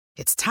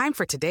It's time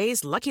for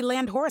today's Lucky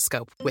Land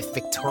horoscope with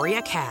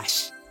Victoria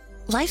Cash.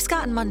 Life's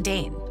gotten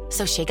mundane,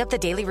 so shake up the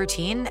daily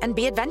routine and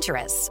be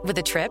adventurous with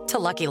a trip to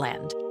Lucky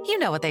Land. You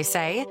know what they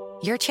say,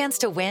 your chance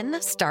to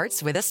win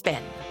starts with a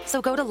spin.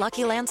 So go to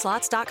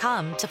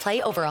LuckyLandSlots.com to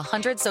play over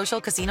 100 social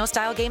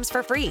casino-style games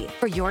for free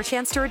for your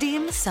chance to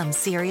redeem some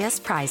serious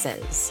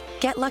prizes.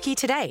 Get lucky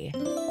today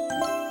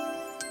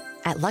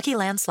at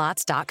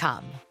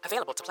LuckyLandSlots.com.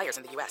 Available to players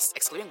in the U.S.,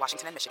 excluding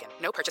Washington and Michigan.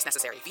 No purchase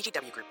necessary.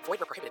 VGW Group. Void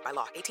where prohibited by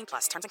law.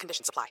 18+. Terms and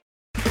conditions apply.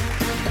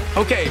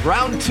 Okay,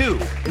 round two.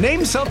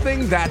 Name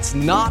something that's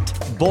not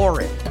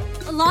boring.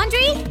 A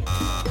laundry?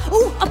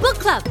 Ooh, a book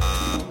club.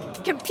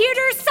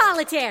 Computer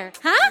solitaire,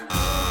 huh?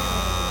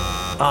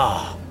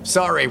 Ah, oh,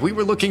 sorry. We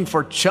were looking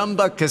for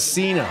Chumba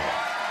Casino.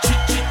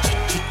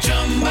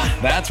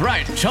 That's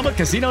right.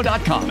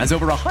 ChumbaCasino.com has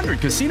over 100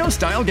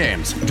 casino-style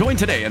games. Join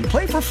today and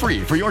play for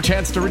free for your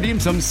chance to redeem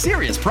some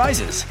serious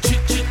prizes.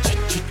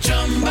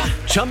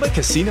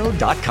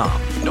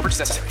 ChumbaCasino.com. No purchase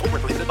necessary. Void where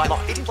prohibited by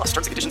law. 18+. Terms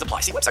and conditions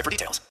apply. See website for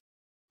details.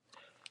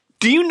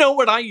 Do you know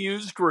what I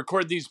use to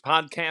record these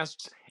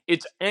podcasts?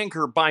 It's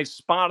Anchor by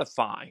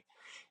Spotify.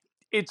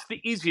 It's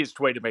the easiest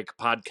way to make a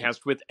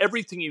podcast with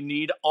everything you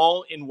need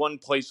all in one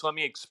place. Let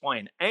me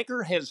explain.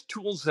 Anchor has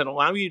tools that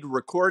allow you to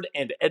record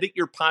and edit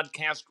your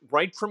podcast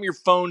right from your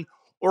phone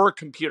or a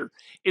computer.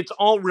 It's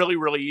all really,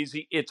 really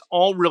easy. It's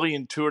all really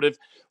intuitive.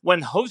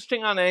 When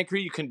hosting on Anchor,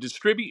 you can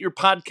distribute your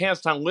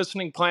podcast on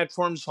listening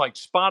platforms like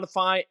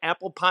Spotify,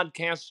 Apple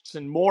Podcasts,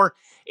 and more.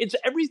 It's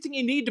everything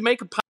you need to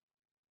make a podcast.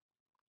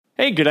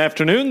 Hey, good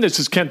afternoon. This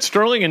is Kent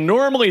Sterling, and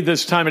normally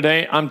this time of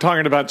day, I'm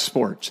talking about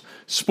sports.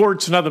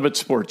 Sports, nothing but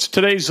sports.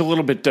 Today's a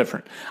little bit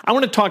different. I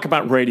want to talk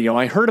about radio.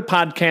 I heard a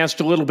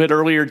podcast a little bit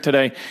earlier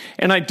today,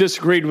 and I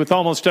disagreed with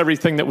almost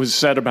everything that was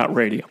said about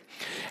radio.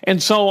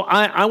 And so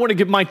I want to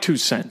give my 2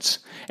 cents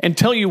and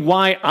tell you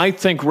why I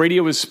think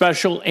radio is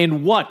special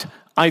and what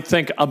I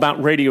think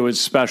about radio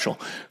is special.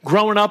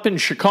 Growing up in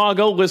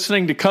Chicago,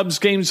 listening to Cubs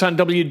games on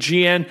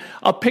WGN,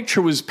 a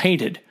picture was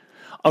painted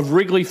of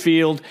Wrigley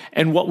Field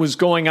and what was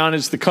going on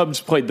as the Cubs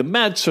played the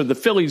Mets or the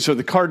Phillies or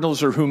the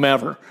Cardinals or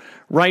whomever,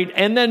 right?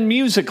 And then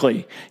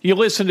musically, you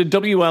listen to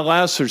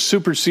WLS or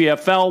Super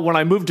CFL. When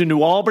I moved to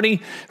New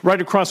Albany, right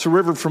across the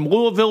river from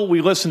Louisville, we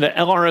listened to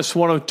LRS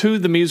 102.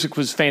 The music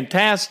was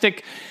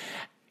fantastic.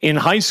 In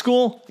high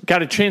school,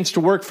 got a chance to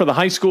work for the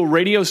high school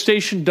radio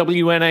station,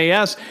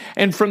 WNAS.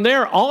 And from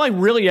there, all I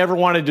really ever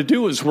wanted to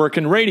do was work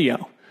in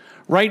radio.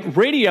 Right?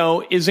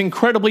 Radio is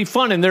incredibly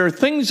fun, and there are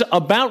things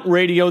about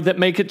radio that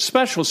make it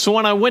special. So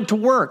when I went to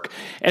work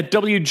at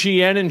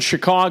WGN in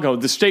Chicago,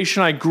 the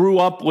station I grew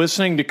up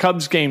listening to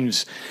Cubs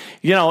games,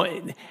 you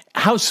know,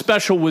 how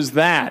special was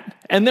that?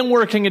 And then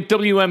working at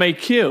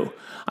WMAQ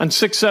on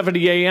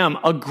 670 AM,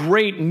 a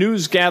great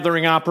news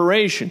gathering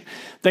operation.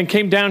 Then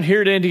came down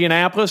here to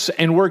Indianapolis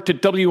and worked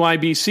at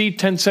WIBC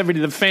 1070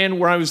 The Fan,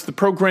 where I was the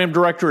program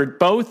director at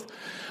both.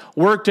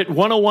 Worked at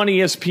 101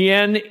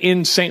 ESPN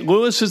in St.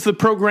 Louis as the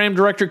program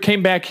director,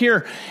 came back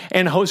here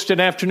and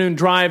hosted Afternoon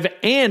Drive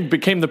and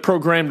became the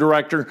program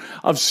director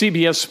of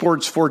CBS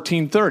Sports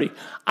 1430.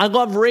 I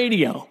love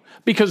radio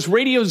because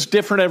radio is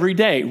different every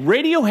day.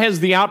 Radio has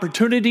the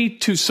opportunity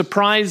to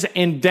surprise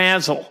and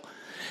dazzle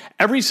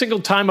every single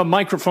time a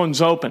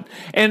microphone's open.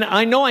 And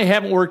I know I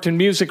haven't worked in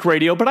music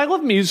radio, but I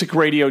love music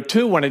radio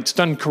too when it's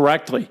done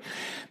correctly.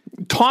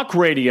 Talk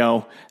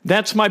radio,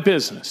 that's my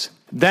business.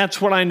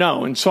 That's what I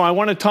know. And so I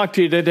want to talk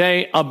to you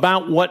today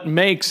about what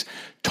makes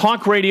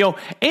talk radio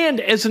and,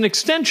 as an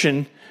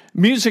extension,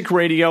 music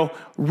radio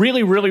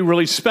really, really,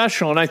 really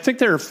special. And I think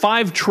there are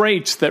 5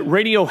 traits that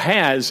radio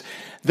has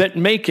that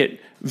make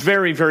it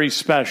very, very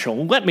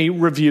special. Let me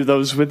review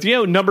those with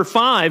you. Number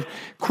 5,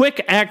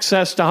 quick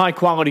access to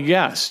high-quality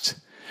guests.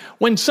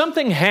 When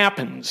something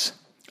happens,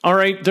 all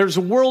right, there's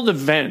a world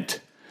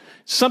event.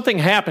 Something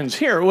happens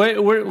here.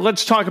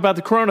 Let's talk about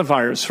the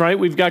coronavirus, right?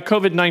 We've got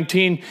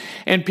COVID-19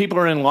 and people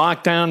are in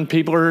lockdown.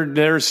 People are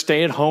there,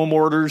 stay-at-home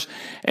orders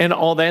and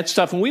all that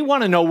stuff. And we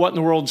want to know what in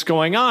the world's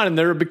going on. And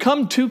there have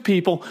become 2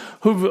 people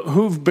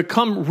who've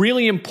become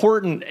really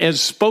important as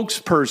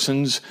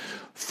spokespersons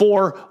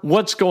for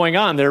what's going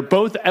on. They're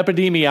both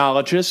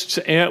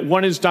epidemiologists.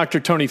 One is Dr.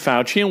 Tony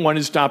Fauci and one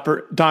is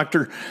Dr.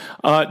 Deborah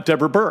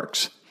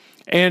Birx.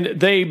 And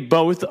they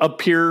both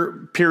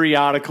appear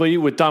periodically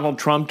with Donald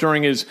Trump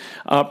during his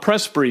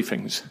press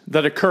briefings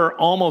that occur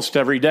almost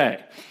every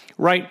day,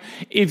 right?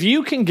 If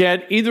you can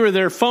get either of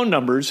their phone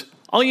numbers,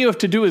 all you have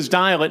to do is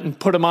dial it and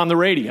put them on the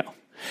radio.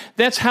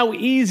 That's how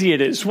easy it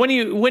is. When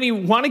you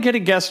want to get a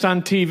guest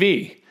on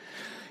TV,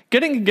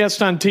 getting a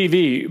guest on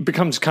TV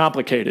becomes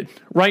complicated,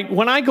 right?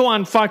 When I go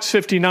on Fox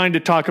 59 to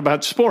talk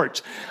about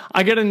sports,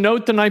 I get a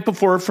note the night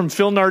before from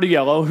Phil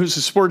Nardiello, who's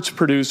a sports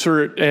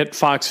producer at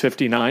Fox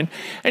 59,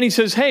 and he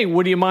says, hey,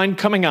 would you mind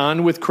coming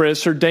on with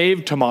Chris or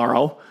Dave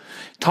tomorrow,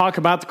 talk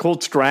about the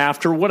Colts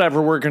draft or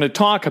whatever we're going to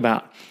talk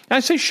about? And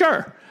I say,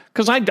 sure,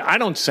 because I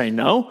don't say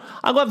no.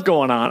 I love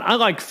going on. I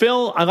like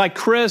Phil, I like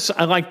Chris,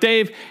 I like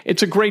Dave.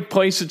 It's a great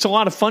place. It's a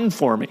lot of fun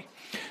for me.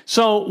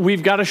 So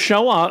we've got to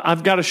show up.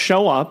 I've got to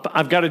show up.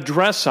 I've got to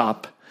dress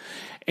up.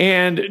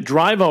 and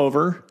drive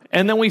over,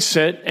 and then we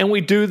sit and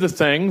we do the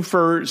thing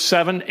for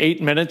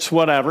 7-8 minutes,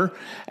 whatever,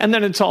 and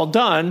then it's all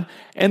done.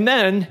 And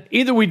then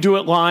either we do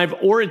it live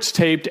or it's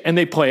taped and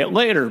they play it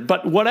later.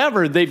 But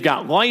whatever, they've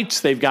got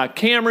lights, they've got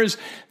cameras,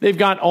 they've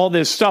got all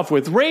this stuff.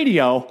 With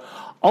radio,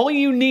 all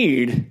you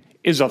need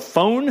is a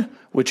phone,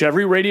 which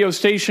every radio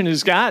station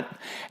has got,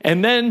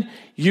 and then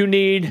you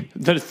need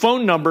the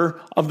phone number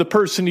of the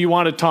person you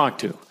want to talk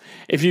to.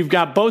 If you've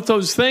got both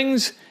those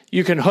things,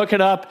 you can hook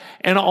it up,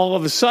 and all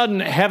of a sudden,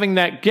 having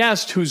that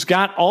guest who's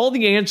got all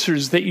the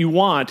answers that you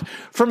want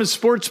from a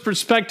sports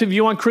perspective,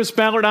 you want Chris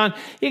Ballard on,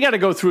 you got to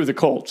go through the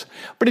Colts.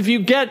 But if you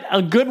get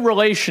a good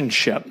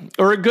relationship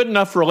or a good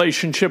enough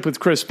relationship with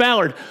Chris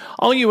Ballard,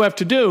 all you have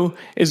to do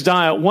is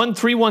dial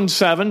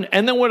 1317,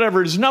 and then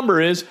whatever his number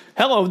is,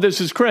 hello,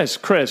 this is Chris.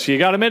 Chris, you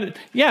got a minute?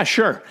 Yeah,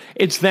 sure.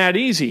 It's that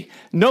easy.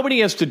 Nobody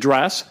has to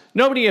dress.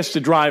 Nobody has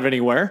to drive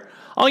anywhere.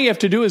 All you have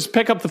to do is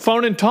pick up the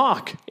phone and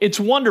talk. It's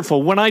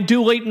wonderful. When I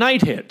do late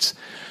night hits,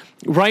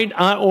 right,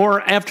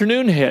 or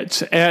afternoon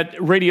hits at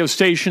radio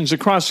stations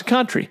across the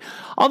country,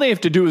 all they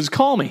have to do is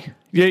call me.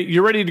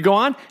 You ready to go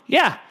on?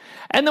 Yeah.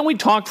 And then we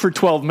talk for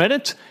 12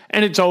 minutes,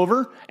 and it's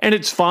over, and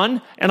it's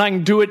fun, and I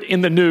can do it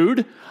in the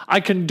nude. I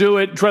can do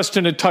it dressed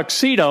in a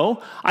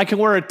tuxedo. I can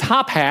wear a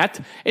top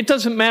hat. It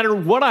doesn't matter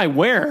what I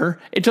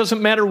wear. It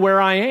doesn't matter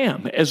where I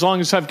am, as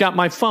long as I've got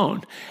my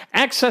phone.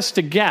 Access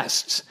to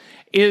guests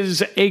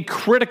is a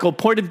critical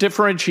point of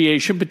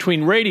differentiation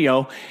between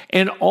radio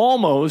and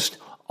almost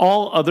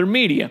all other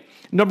media.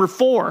 Number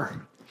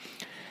 4,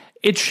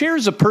 it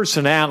shares a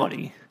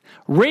personality.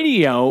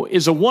 Radio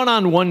is a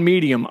one-on-one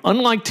medium,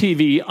 unlike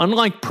TV,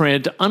 unlike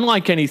print,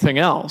 unlike anything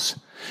else.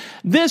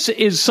 This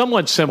is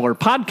somewhat similar.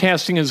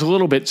 Podcasting is a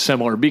little bit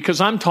similar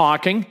because I'm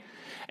talking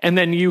and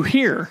then you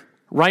hear,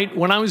 right?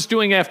 When I was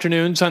doing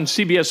afternoons on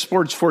CBS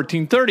Sports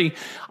 1430,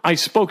 I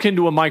spoke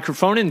into a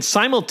microphone, and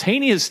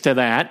simultaneous to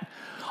that,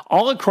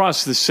 all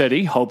across the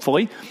city,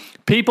 hopefully,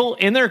 people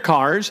in their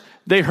cars,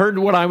 they heard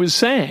what I was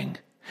saying.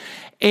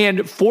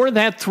 And for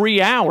that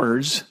 3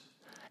 hours,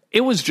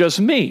 it was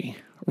just me,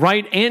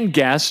 right? And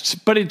guests,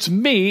 but it's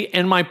me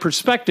and my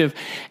perspective.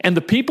 And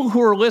the people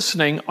who are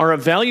listening are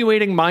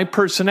evaluating my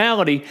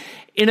personality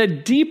in a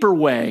deeper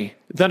way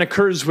than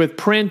occurs with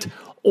print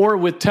or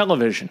with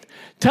television.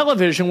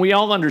 Television, we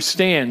all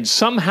understand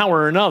somehow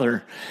or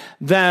another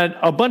that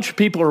a bunch of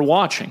people are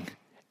watching.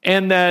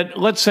 And that,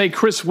 let's say,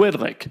 Chris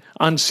Whitlick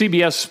on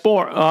CBS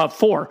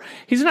 4,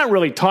 he's not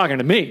really talking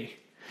to me.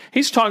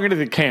 He's talking to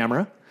the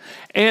camera.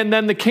 And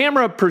then the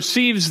camera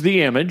perceives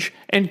the image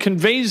and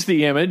conveys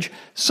the image.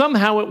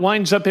 Somehow it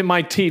winds up in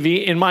my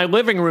TV, in my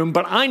living room,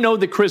 but I know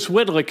that Chris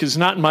Whitlick is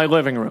not in my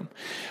living room.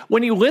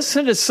 When you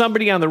listen to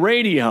somebody on the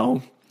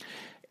radio,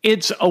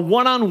 it's a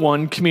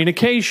one-on-one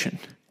communication,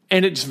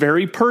 and it's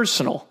very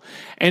personal.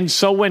 And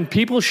so when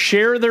people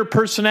share their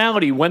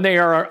personality, when they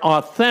are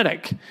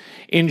authentic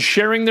in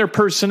sharing their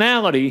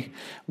personality,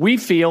 we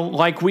feel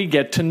like we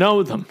get to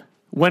know them.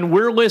 When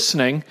we're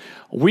listening,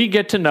 we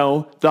get to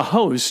know the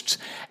hosts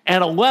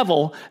at a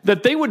level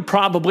that they would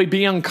probably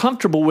be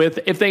uncomfortable with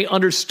if they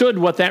understood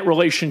what that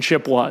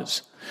relationship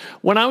was.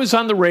 When I was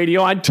on the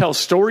radio, I'd tell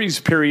stories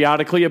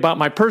periodically about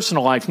my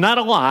personal life. Not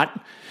a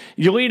lot.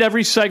 You lead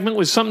every segment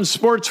with something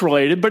sports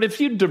related, but if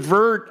you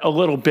divert a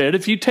little bit,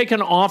 if you take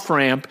an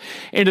off-ramp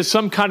into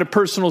some kind of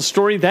personal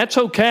story, that's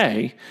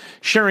okay,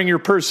 sharing your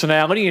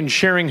personality and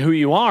sharing who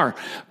you are.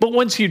 But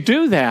once you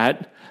do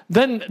that,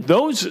 then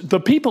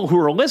the people who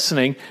are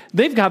listening,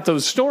 they've got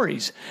those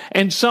stories.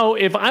 And so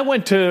if I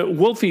went to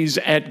Wolfie's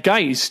at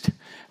Geist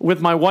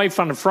with my wife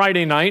on a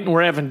Friday night and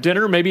we're having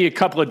dinner, maybe a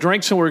couple of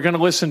drinks, and we're going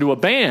to listen to a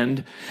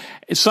band,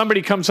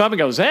 somebody comes up and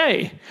goes,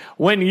 hey,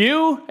 when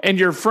you and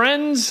your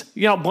friends,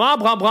 blah,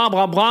 blah, blah,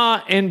 blah,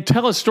 blah, and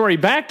tell a story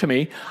back to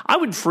me, I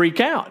would freak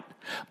out.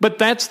 But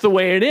that's the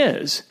way it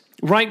is,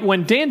 right?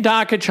 When Dan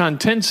Dakich on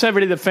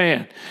 1070 The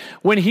Fan,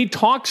 when he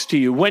talks to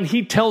you, when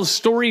he tells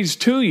stories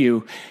to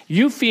you,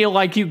 you feel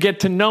like you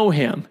get to know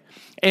him.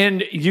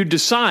 And you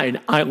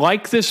decide, I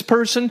like this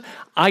person,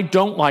 I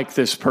don't like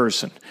this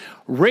person.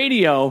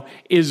 Radio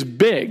is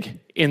big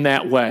in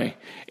that way,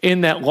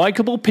 in that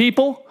likable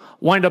people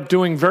wind up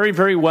doing very,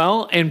 very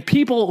well, and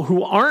people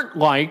who aren't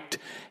liked,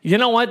 you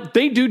know what,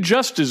 they do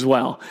just as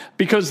well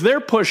because they're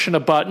pushing a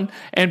button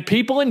and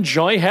people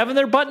enjoy having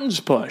their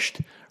buttons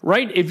pushed,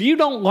 right? If you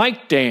don't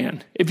like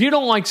Dan, if you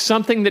don't like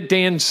something that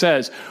Dan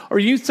says, or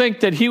you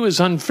think that he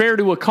was unfair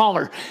to a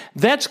caller,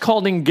 that's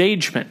called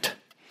engagement.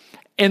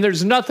 And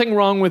there's nothing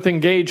wrong with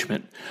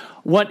engagement.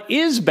 What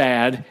is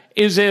bad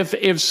is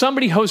if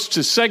somebody hosts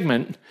a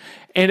segment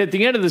and at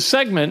the end of the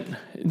segment,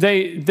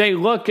 they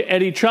look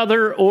at each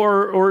other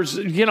or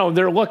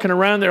they're looking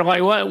around, they're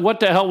like, what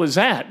the hell was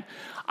that?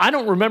 I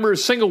don't remember a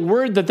single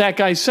word that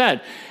guy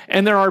said.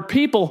 And there are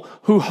people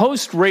who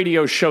host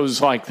radio shows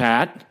like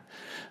that.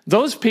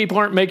 Those people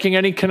aren't making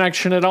any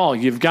connection at all.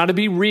 You've got to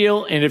be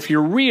real, and if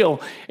you're real,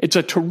 it's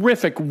a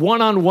terrific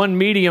one-on-one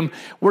medium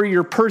where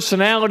your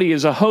personality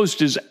as a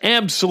host is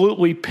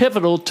absolutely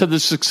pivotal to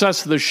the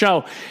success of the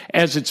show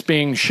as it's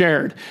being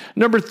shared.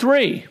 Number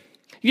 3,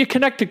 you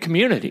connect to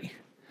community.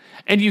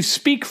 and you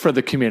speak for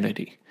the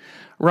community.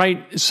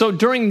 Right? So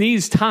during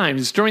these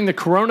times, during the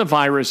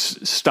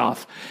coronavirus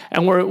stuff,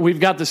 and we've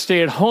got the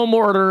stay-at-home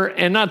order,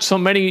 and not so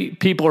many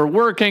people are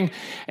working,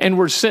 and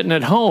we're sitting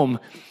at home,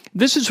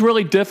 this is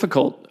really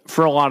difficult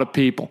for a lot of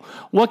people.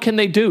 What can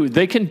they do?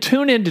 They can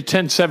tune into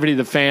 1070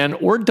 The Fan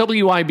or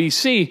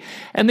WIBC,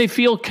 and they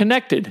feel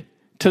connected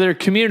to their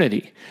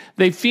community.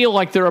 They feel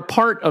like they're a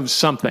part of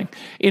something.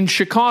 In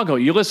Chicago,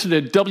 you listen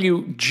to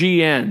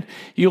WGN,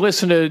 you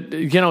listen to,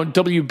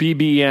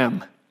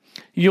 WBBM.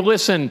 You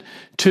listen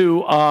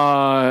to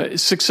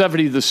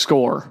 670 The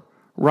Score,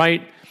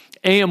 right?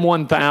 AM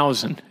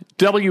 1000,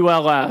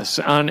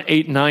 WLS on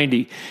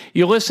 890.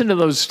 You listen to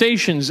those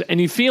stations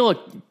and you feel a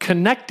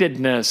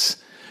connectedness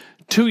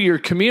to your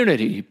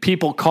community.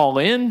 People call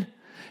in,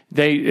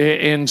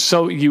 and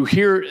so you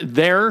hear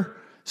their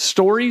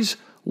stories,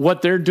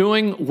 what they're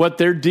doing, what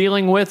they're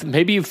dealing with.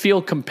 Maybe you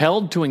feel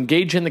compelled to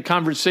engage in the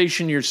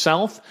conversation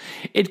yourself.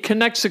 It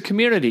connects a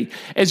community.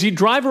 As you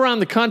drive around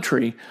the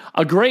country,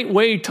 a great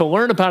way to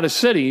learn about a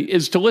city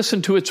is to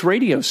listen to its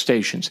radio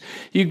stations.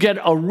 You get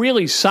a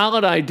really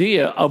solid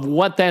idea of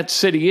what that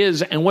city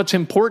is and what's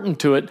important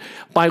to it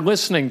by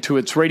listening to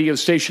its radio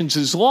stations,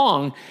 as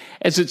long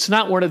as it's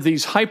not one of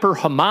these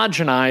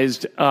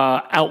hyper-homogenized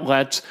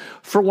outlets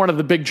for one of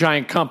the big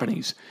giant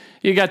companies.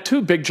 You got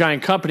two big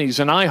giant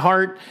companies, in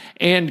iHeart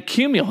and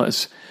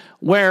Cumulus,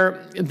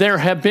 where there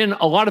have been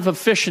a lot of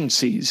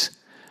efficiencies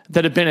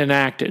that have been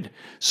enacted.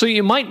 So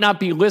you might not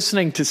be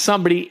listening to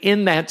somebody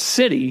in that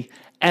city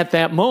at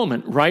that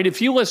moment, right?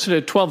 If you listen to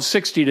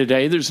 1260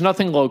 today, there's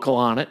nothing local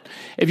on it.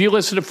 If you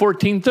listen to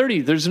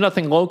 1430, there's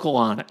nothing local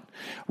on it.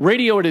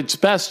 Radio at its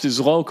best is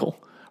local.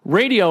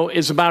 Radio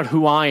is about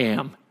who I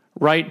am,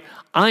 right?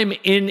 I'm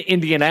in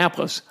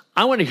Indianapolis.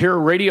 I want to hear a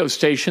radio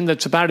station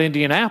that's about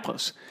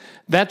Indianapolis.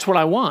 That's what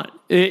I want.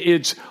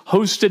 It's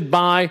hosted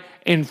by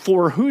and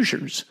for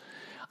Hoosiers.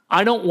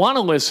 I don't want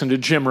to listen to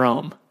Jim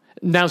Rome.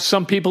 Now,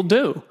 some people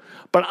do,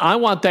 but I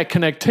want that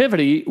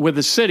connectivity with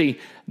the city.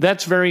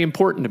 That's very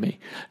important to me.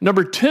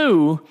 Number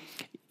two,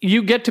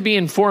 you get to be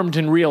informed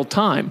in real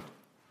time.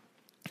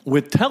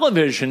 With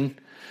television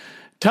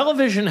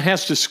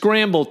has to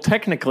scramble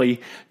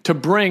technically to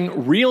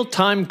bring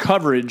real-time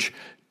coverage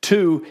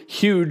to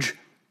huge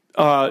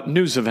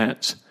news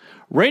events.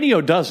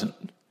 Radio doesn't.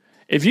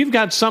 If you've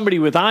got somebody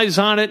with eyes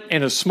on it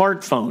and a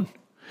smartphone,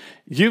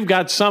 you've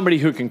got somebody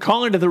who can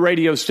call into the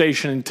radio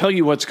station and tell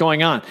you what's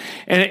going on.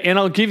 And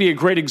I'll give you a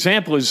great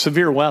example is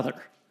severe weather.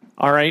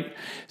 All right?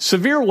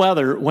 Severe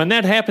weather, when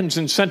that happens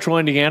in central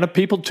Indiana,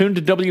 people tune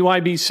to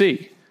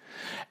WIBC.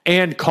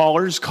 And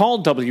callers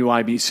call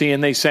WIBC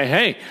and they say,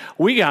 hey,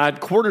 we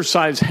got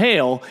quarter-size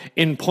hail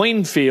in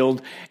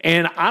Plainfield,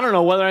 and I don't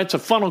know whether that's a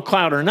funnel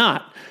cloud or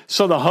not.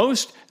 So the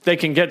host, they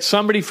can get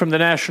somebody from the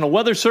National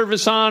Weather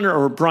Service on,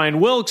 or Brian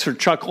Wilkes or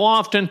Chuck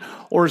Lofton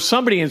or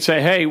somebody, and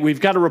say, hey, we've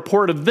got a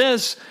report of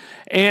this,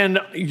 and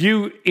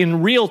you,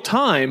 in real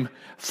time,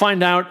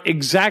 find out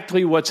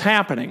exactly what's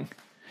happening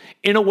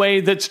in a way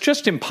that's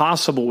just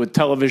impossible with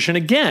television.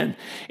 Again,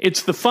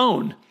 it's the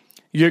phone.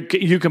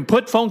 You can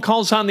put phone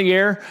calls on the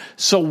air,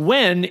 so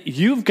when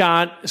you've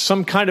got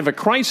some kind of a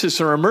crisis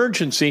or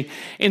emergency,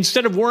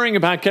 instead of worrying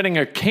about getting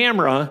a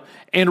camera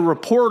and a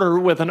reporter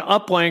with an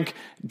uplink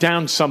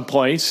down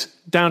someplace,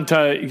 down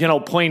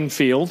to,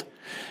 Plainfield,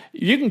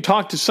 you can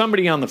talk to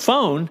somebody on the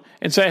phone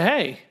and say,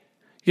 hey,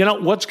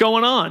 what's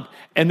going on?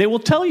 And they will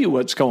tell you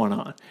what's going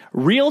on.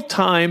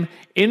 Real-time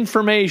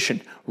information.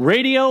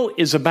 Radio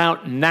is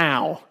about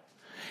now.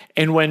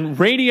 And when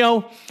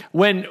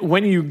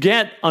you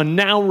get a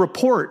now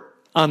report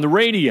on the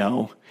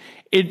radio,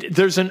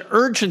 there's an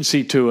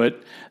urgency to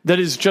it that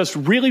is just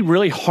really,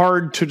 really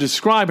hard to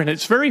describe. And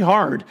it's very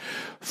hard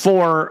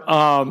for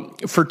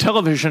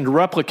television to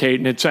replicate.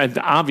 And it's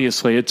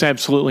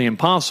absolutely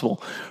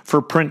impossible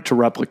for print to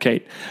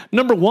replicate.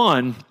 Number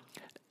one,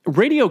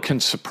 radio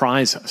can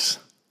surprise us,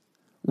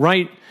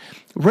 right?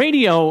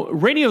 Radio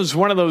is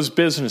one of those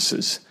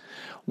businesses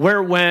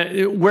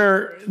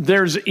where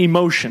there's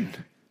emotion.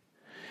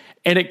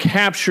 And it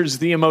captures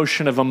the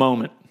emotion of a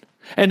moment.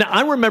 And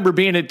I remember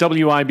being at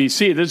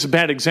WIBC. This is a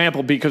bad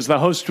example because the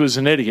host was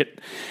an idiot.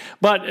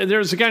 But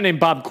there's a guy named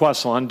Bob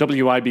Quessel on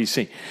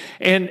WIBC.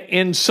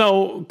 And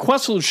so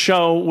Quessel's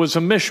show was a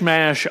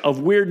mishmash of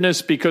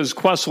weirdness because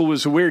Quessel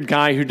was a weird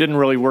guy who didn't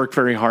really work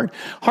very hard.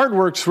 Hard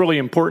work's really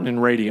important in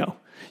radio.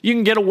 You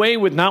can get away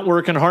with not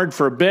working hard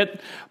for a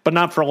bit, but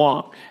not for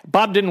long.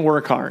 Bob didn't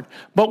work hard.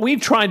 But we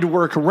tried to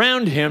work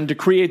around him to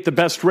create the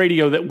best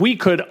radio that we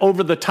could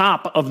over the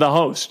top of the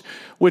host,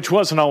 which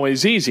wasn't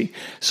always easy.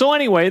 So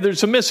anyway,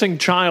 there's a missing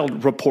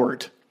child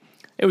report.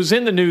 It was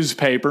in the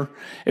newspaper.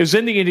 It was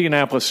in the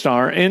Indianapolis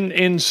Star.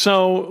 And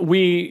so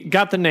we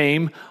got the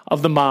name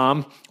of the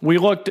mom. We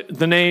looked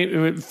the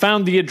name,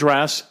 found the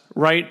address,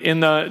 right,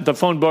 in the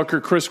phone book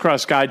or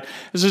crisscross guide.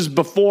 This is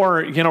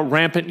before,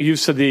 rampant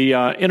use of the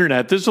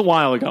internet. This is a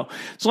while ago.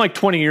 It's like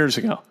 20 years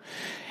ago.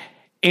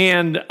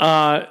 And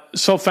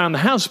so found the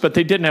house, but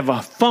they didn't have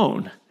a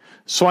phone.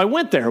 So I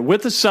went there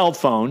with a cell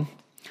phone,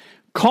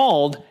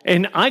 called,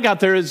 and I got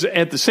there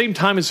at the same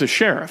time as the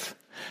sheriff.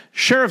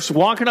 Sheriff's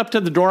walking up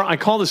to the door. I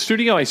called the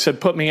studio. I said,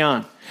 put me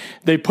on.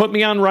 They put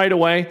me on right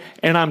away,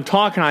 and I'm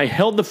talking. I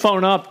held the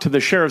phone up to the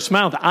sheriff's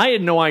mouth. I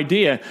had no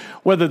idea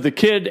whether the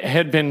kid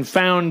had been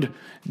found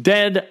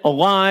dead,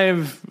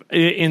 alive,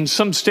 in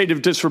some state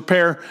of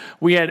disrepair.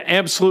 We had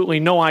absolutely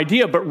no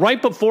idea. But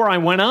right before I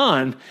went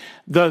on,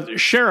 the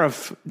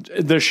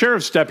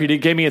sheriff's deputy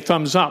gave me a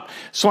thumbs up.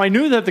 So I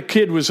knew that the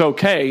kid was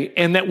okay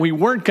and that we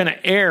weren't going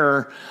to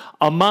air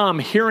a mom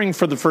hearing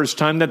for the first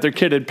time that their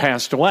kid had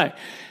passed away.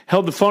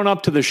 Held the phone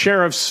up to the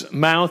sheriff's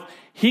mouth.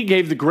 He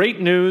gave the great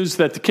news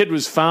that the kid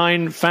was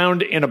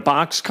found in a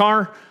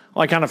boxcar,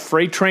 like on a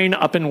freight train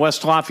up in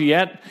West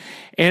Lafayette.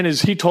 And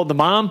as he told the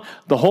mom,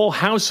 the whole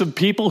house of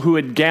people who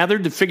had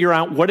gathered to figure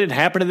out what had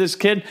happened to this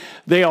kid,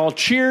 they all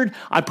cheered.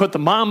 I put the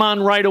mom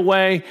on right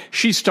away.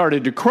 She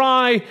started to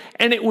cry,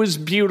 and it was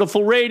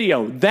beautiful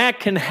radio. That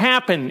can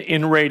happen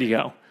in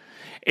radio.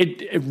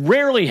 It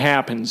rarely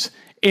happens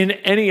in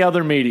any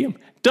other medium.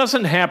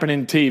 Doesn't happen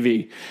in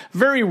TV.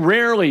 Very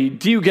rarely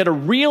do you get a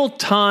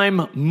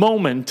real-time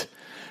moment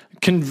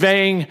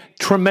conveying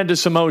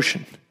tremendous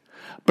emotion.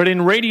 But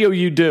in radio,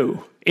 you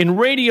do. In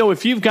radio,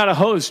 if you've got a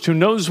host who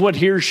knows what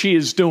he or she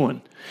is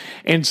doing,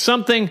 and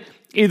something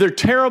either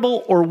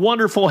terrible or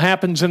wonderful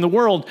happens in the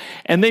world,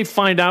 and they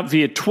find out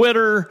via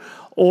Twitter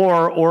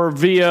or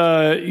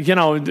via,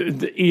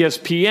 the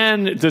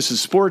ESPN, this is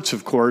sports,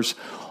 of course,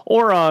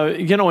 or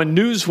a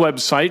news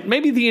website,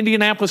 maybe the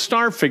Indianapolis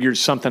Star figures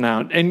something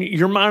out, and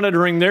you're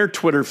monitoring their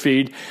Twitter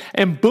feed,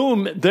 and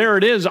boom, there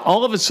it is.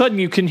 All of a sudden,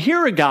 you can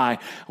hear a guy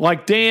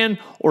like Dan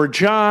or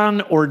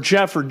John or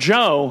Jeff or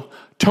Joe,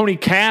 Tony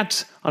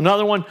Katz,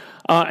 another one,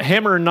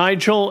 Hammer and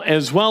Nigel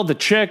as well, the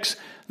chicks,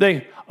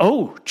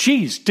 oh,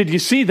 geez, did you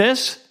see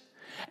this?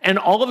 And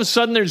all of a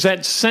sudden, there's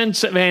that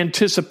sense of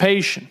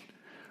anticipation,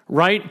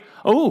 right?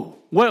 Oh,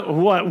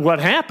 what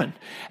happened?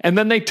 And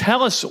then they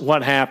tell us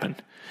what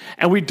happened.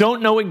 And we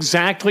don't know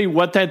exactly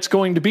what that's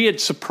going to be. It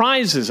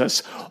surprises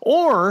us.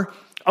 Or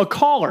a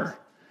caller.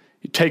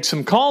 You take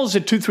some calls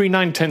at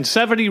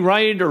 239-1070,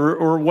 right,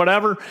 or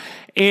whatever,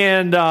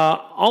 and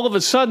all of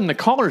a sudden the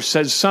caller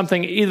says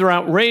something either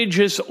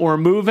outrageous or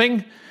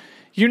moving.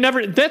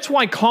 That's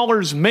why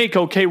callers make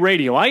okay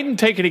radio. I didn't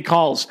take any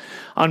calls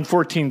on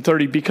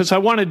 1430 because I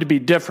wanted to be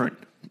different.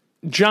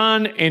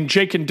 John and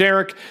Jake and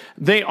Derek,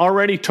 they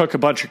already took a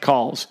bunch of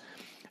calls.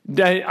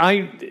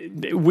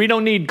 We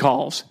don't need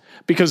calls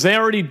because they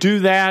already do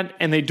that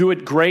and they do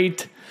it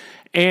great.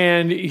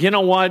 And you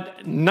know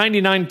what?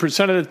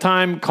 99% of the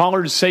time,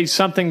 callers say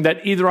something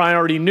that either I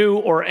already knew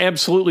or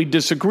absolutely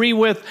disagree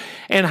with.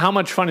 And how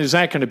much fun is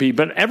that going to be?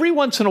 But every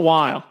once in a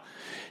while,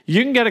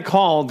 you can get a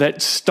call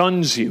that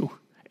stuns you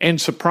and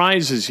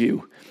surprises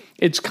you.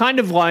 It's kind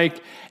of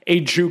like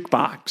a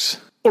jukebox.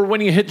 Or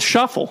when you hit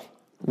shuffle,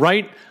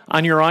 right?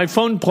 On your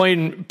iPhone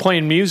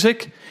playing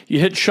music, you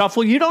hit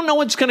shuffle, you don't know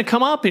what's going to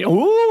come up.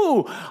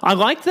 Ooh, I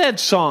like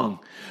that song.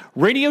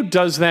 Radio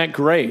does that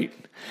great.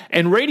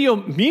 And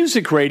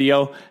music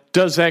radio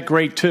does that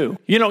great too.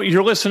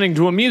 You're listening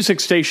to a music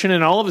station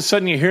and all of a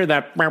sudden you hear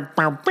that and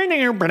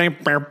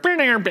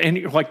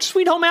you're like,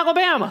 Sweet Home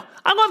Alabama.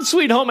 I love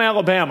Sweet Home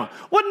Alabama.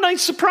 What a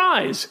nice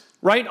surprise,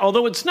 right?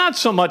 Although it's not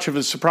so much of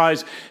a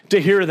surprise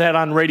to hear that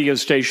on radio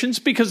stations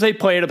because they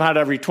play it about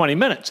every 20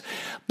 minutes.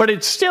 But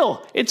it's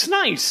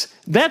nice.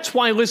 That's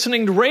why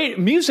listening to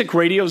music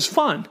radio is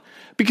fun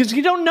because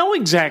you don't know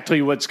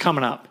exactly what's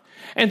coming up.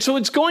 And so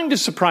it's going to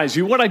surprise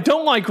you. What I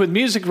don't like with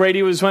music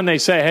radio is when they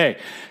say, hey,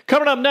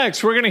 coming up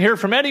next, we're going to hear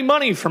from Eddie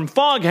Money, from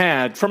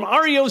Foghat, from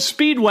REO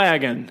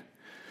Speedwagon.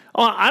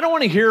 I don't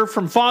want to hear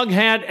from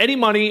Foghat, Eddie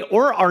Money,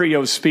 or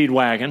REO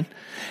Speedwagon.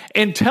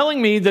 And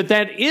telling me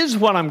that is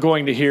what I'm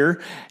going to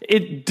hear,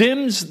 it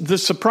dims the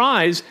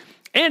surprise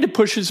and it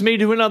pushes me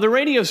to another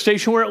radio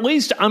station where at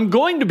least I'm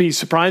going to be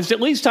surprised. At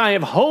least I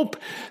have hope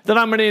that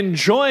I'm going to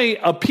enjoy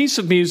a piece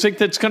of music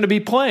that's going to be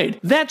played.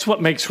 That's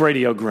what makes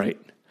radio great.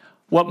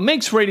 What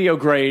makes radio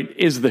great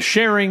is the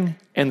sharing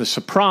and the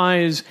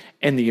surprise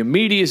and the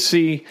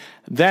immediacy.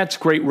 That's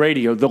great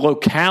radio. The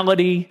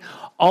locality,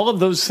 all of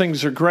those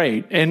things are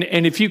great. And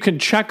if you can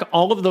check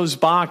all of those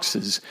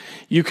boxes,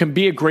 you can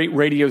be a great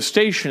radio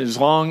station as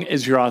long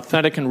as you're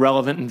authentic and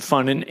relevant and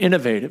fun and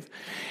innovative.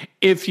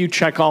 If you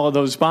check all of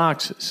those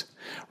boxes.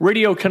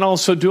 Radio can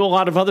also do a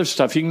lot of other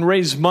stuff. You can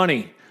raise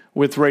money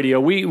with radio.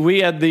 We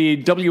had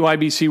the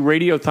WIBC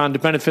Radiothon to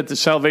benefit the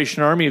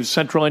Salvation Army of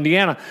Central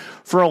Indiana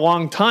for a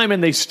long time,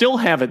 and they still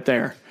have it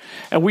there.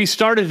 And we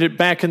started it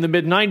back in the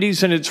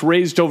mid-'90s, and it's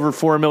raised over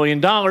 $4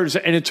 million,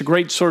 and it's a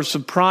great source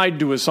of pride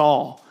to us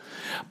all.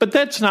 But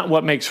that's not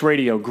what makes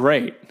radio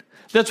great.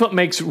 That's what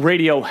makes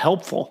radio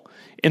helpful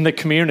in the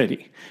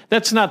community.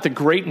 That's not the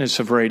greatness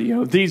of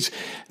radio. These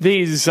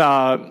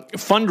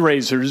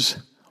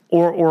fundraisers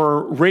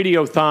or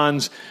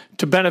radiothons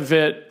to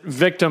benefit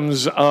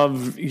victims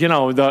of,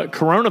 the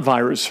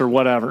coronavirus or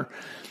whatever.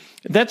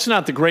 That's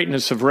not the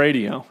greatness of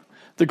radio.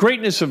 The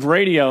greatness of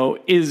radio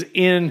is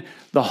in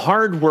the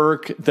hard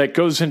work that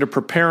goes into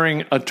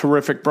preparing a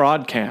terrific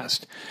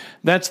broadcast.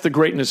 That's the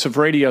greatness of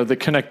radio, the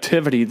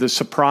connectivity, the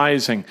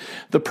surprising,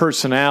 the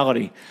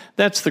personality.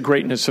 That's the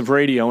greatness of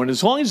radio. And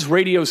as long as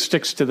radio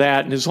sticks to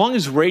that, and as long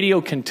as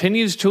radio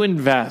continues to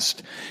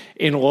invest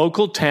in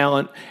local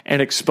talent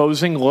and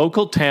exposing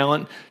local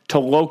talent to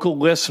local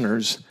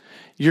listeners,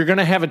 you're going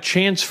to have a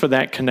chance for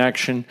that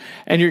connection,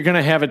 and you're going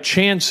to have a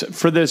chance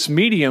for this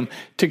medium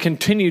to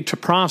continue to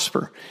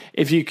prosper.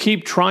 If you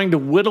keep trying to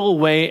whittle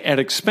away at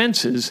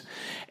expenses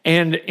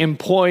and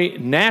employ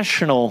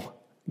national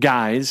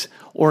guys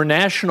or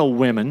national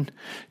women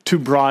to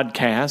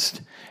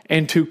broadcast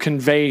and to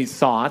convey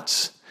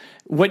thoughts,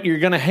 what you're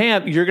going to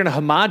have, you're going to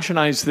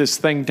homogenize this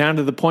thing down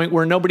to the point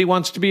where nobody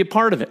wants to be a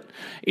part of it,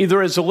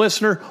 either as a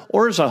listener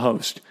or as a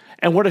host.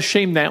 And what a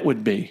shame that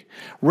would be.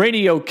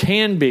 Radio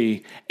can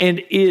be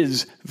and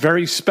is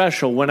very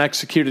special when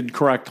executed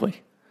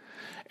correctly.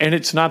 And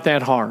it's not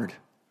that hard.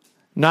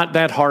 Not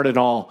that hard at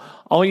all.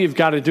 All you've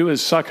got to do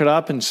is suck it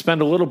up and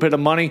spend a little bit of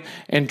money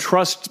and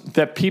trust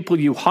that people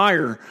you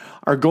hire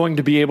are going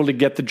to be able to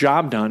get the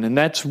job done. And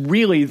that's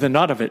really the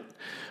nut of it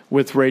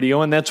with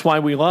radio, and that's why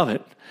we love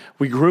it.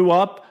 We grew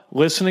up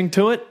listening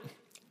to it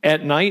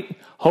at night,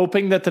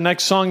 hoping that the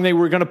next song they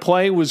were going to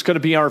play was going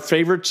to be our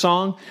favorite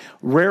song.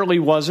 Rarely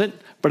was it,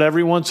 but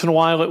every once in a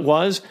while it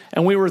was,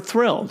 and we were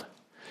thrilled.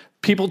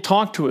 People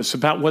talk to us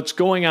about what's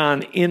going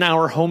on in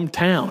our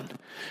hometown,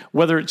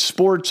 whether it's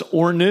sports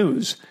or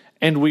news,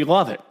 and we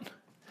love it.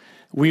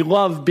 We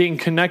love being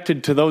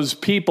connected to those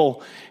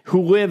people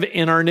who live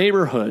in our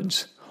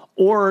neighborhoods,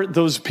 or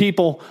those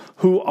people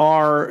who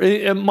are,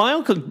 my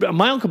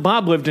uncle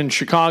Bob lived in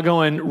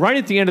Chicago, and right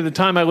at the end of the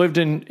time I lived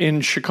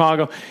in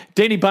Chicago,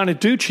 Danny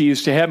Bonaducci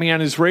used to have me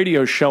on his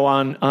radio show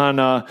on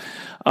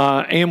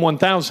AM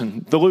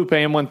 1000, The Loop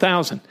AM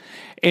 1000.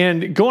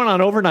 And going on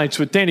overnights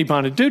with Danny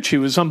Bonaducci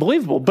was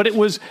unbelievable. But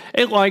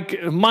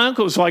my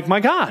uncle was like, my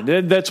God,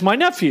 that's my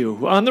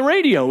nephew on the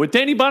radio with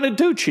Danny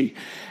Bonaducci.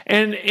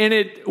 And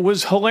it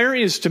was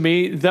hilarious to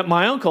me that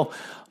my uncle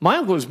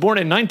was born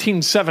in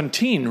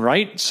 1917,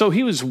 right? So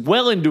he was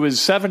well into his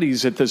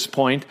 70s at this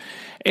point,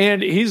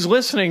 and he's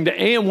listening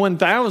to AM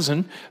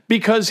 1000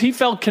 because he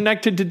felt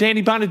connected to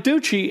Danny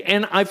Bonaducci,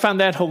 and I found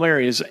that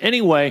hilarious.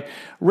 Anyway,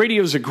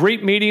 radio is a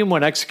great medium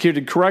when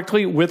executed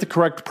correctly with the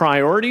correct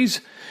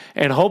priorities,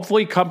 and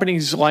hopefully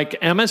companies like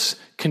Emmis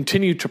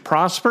continue to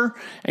prosper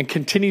and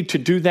continue to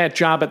do that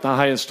job at the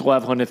highest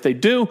level. And if they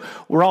do,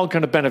 we're all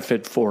going to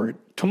benefit for it.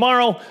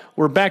 Tomorrow,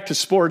 we're back to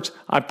sports,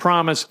 I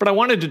promise. But I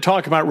wanted to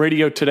talk about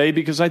radio today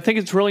because I think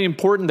it's really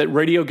important that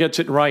radio gets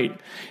it right.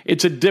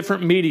 It's a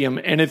different medium,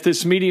 and if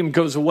this medium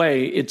goes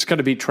away, it's going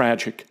to be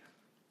tragic.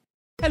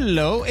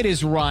 Hello, it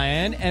is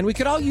Ryan, and we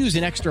could all use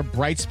an extra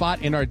bright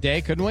spot in our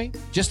day, couldn't we?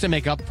 Just to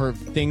make up for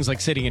things like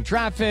sitting in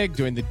traffic,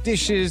 doing the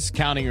dishes,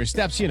 counting your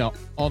steps,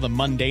 all the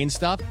mundane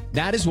stuff.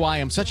 That is why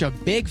I'm such a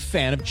big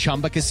fan of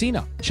Chumba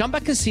Casino. Chumba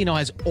Casino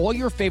has all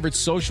your favorite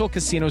social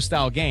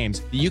casino-style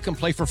games that you can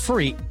play for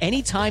free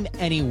anytime,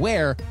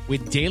 anywhere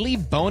with daily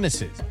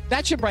bonuses.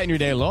 That should brighten your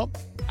day a little.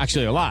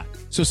 Actually, a lot.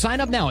 So sign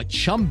up now at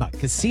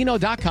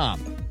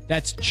ChumbaCasino.com.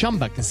 That's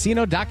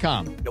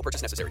ChumbaCasino.com. No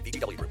purchase necessary.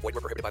 VGW Group. Void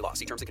where prohibited by law.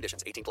 See terms and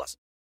conditions. 18+.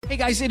 Hey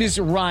guys, it is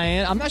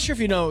Ryan. I'm not sure if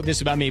you know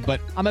this about me,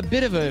 but I'm a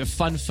bit of a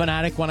fun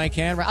fanatic when I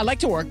can. I like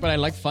to work, but I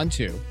like fun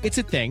too. It's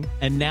a thing.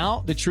 And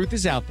now the truth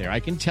is out there.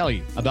 I can tell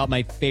you about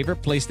my favorite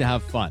place to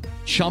have fun.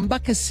 Chumba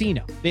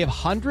Casino. They have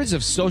hundreds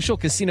of social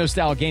casino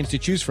style games to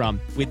choose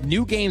from with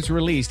new games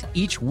released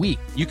each week.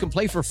 You can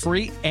play for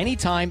free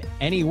anytime,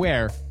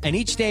 anywhere. And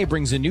each day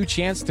brings a new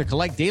chance to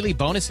collect daily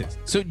bonuses.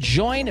 So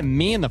join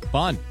me in the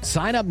fun.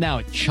 Sign up now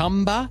at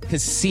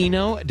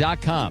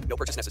ChumbaCasino.com. No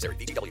purchase necessary.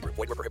 VGW Group.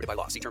 Void where prohibited by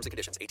law. See terms and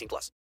conditions. 18+.